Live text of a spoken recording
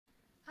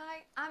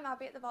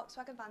Abby at the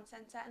Volkswagen Van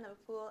Centre in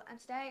Liverpool, and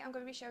today I'm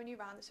going to be showing you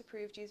around this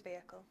approved used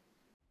vehicle.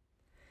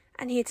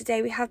 And here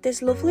today we have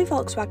this lovely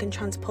Volkswagen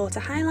Transporter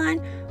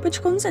Highline,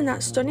 which comes in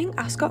that stunning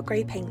Ascot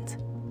grey paint.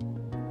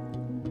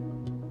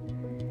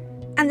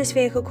 And this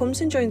vehicle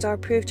comes and joins our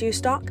approved used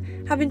stock,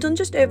 having done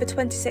just over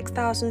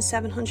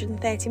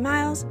 26,730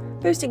 miles,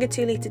 boasting a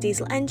 2-litre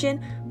diesel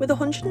engine with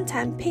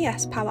 110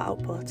 PS power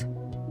output.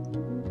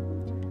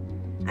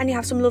 And you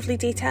have some lovely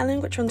detailing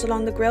which runs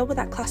along the grille with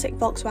that classic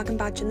Volkswagen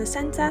badge in the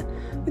centre,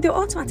 with your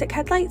automatic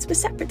headlights with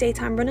separate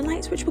daytime running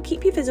lights which will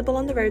keep you visible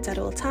on the roads at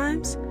all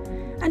times.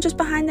 And just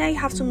behind there you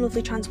have some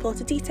lovely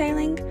transporter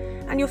detailing,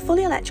 and your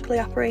fully electrically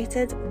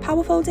operated,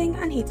 power folding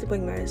and heated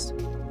wing mirrors.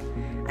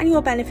 And you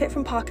will benefit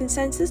from parking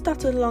sensors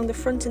dotted along the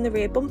front and the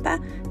rear bumper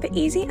for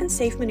easy and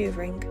safe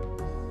manoeuvring.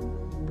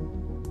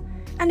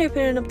 And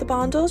opening up the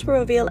barn doors will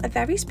reveal a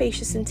very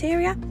spacious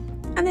interior,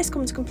 and this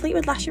comes complete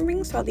with lashing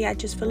rings throughout the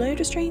edges for load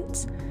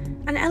restraints,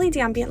 and LED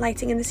ambient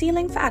lighting in the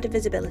ceiling for added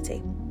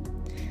visibility.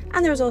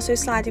 And there is also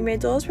sliding rear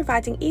doors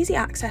providing easy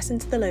access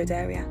into the load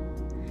area.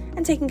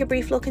 And taking a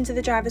brief look into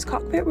the driver's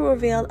cockpit will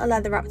reveal a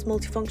leather-wrapped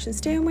multifunction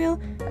steering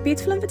wheel, a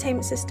beautiful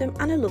infotainment system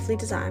and a lovely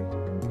design.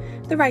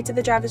 The right of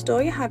the driver's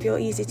door you have your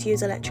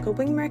easy-to-use electrical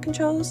wing mirror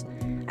controls,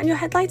 and your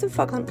headlight and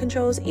fog lamp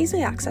controls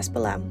easily accessed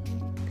below.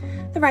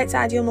 The right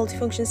side of your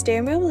multifunction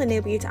steering wheel will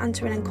enable you to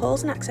answer and end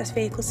calls and access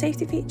vehicle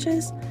safety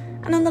features,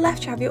 and on the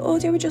left you have your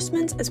audio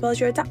adjustment as well as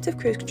your adaptive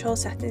cruise control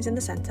settings in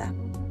the centre.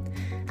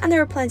 And there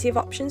are plenty of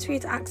options for you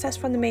to access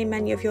from the main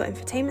menu of your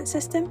infotainment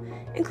system,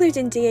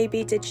 including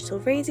DAB digital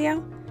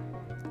radio,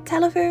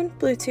 telephone,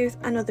 Bluetooth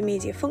and other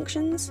media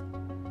functions.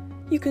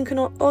 You can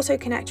also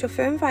connect your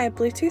phone via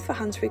Bluetooth for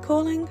hands-free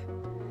calling,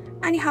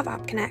 and you have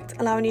App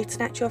Connect, allowing you to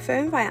connect your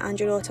phone via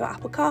Android Auto or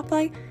Apple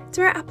CarPlay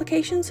to rare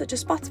applications such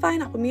as Spotify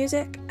and Apple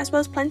Music, as well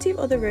as plenty of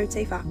other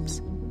road-safe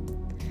apps.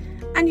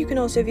 And you can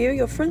also view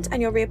your front and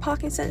your rear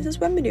parking sensors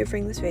when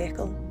manoeuvring this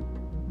vehicle.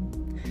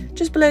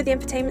 Just below the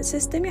infotainment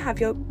system you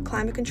have your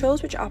climate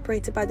controls which are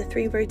operated by the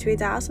 3 rotary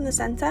dials in the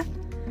centre,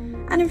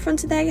 and in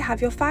front of there you have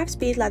your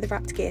 5-speed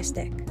leather-wrapped gear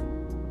stick.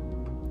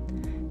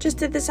 Just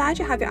to the side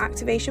you have your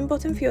activation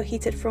button for your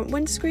heated front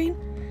windscreen,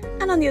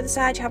 and on the other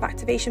side you have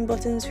activation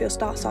buttons for your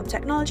start-stop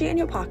technology and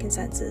your parking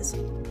sensors.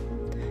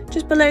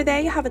 Just below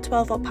there you have a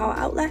 12-volt power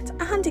outlet,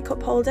 a handy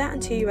cup holder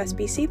and 2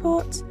 USB-C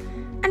ports,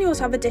 and you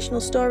also have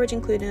additional storage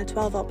including a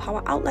 12-volt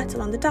power outlet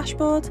along the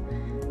dashboard,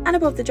 and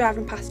above the driver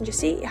and passenger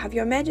seat you have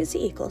your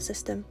emergency e-call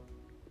system.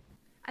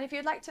 And if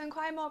you'd like to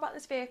inquire more about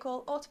this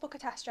vehicle or to book a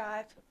test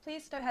drive,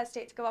 please don't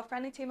hesitate to give our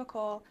friendly team a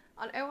call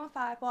on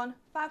 0151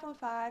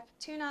 515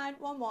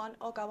 2911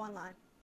 or go online.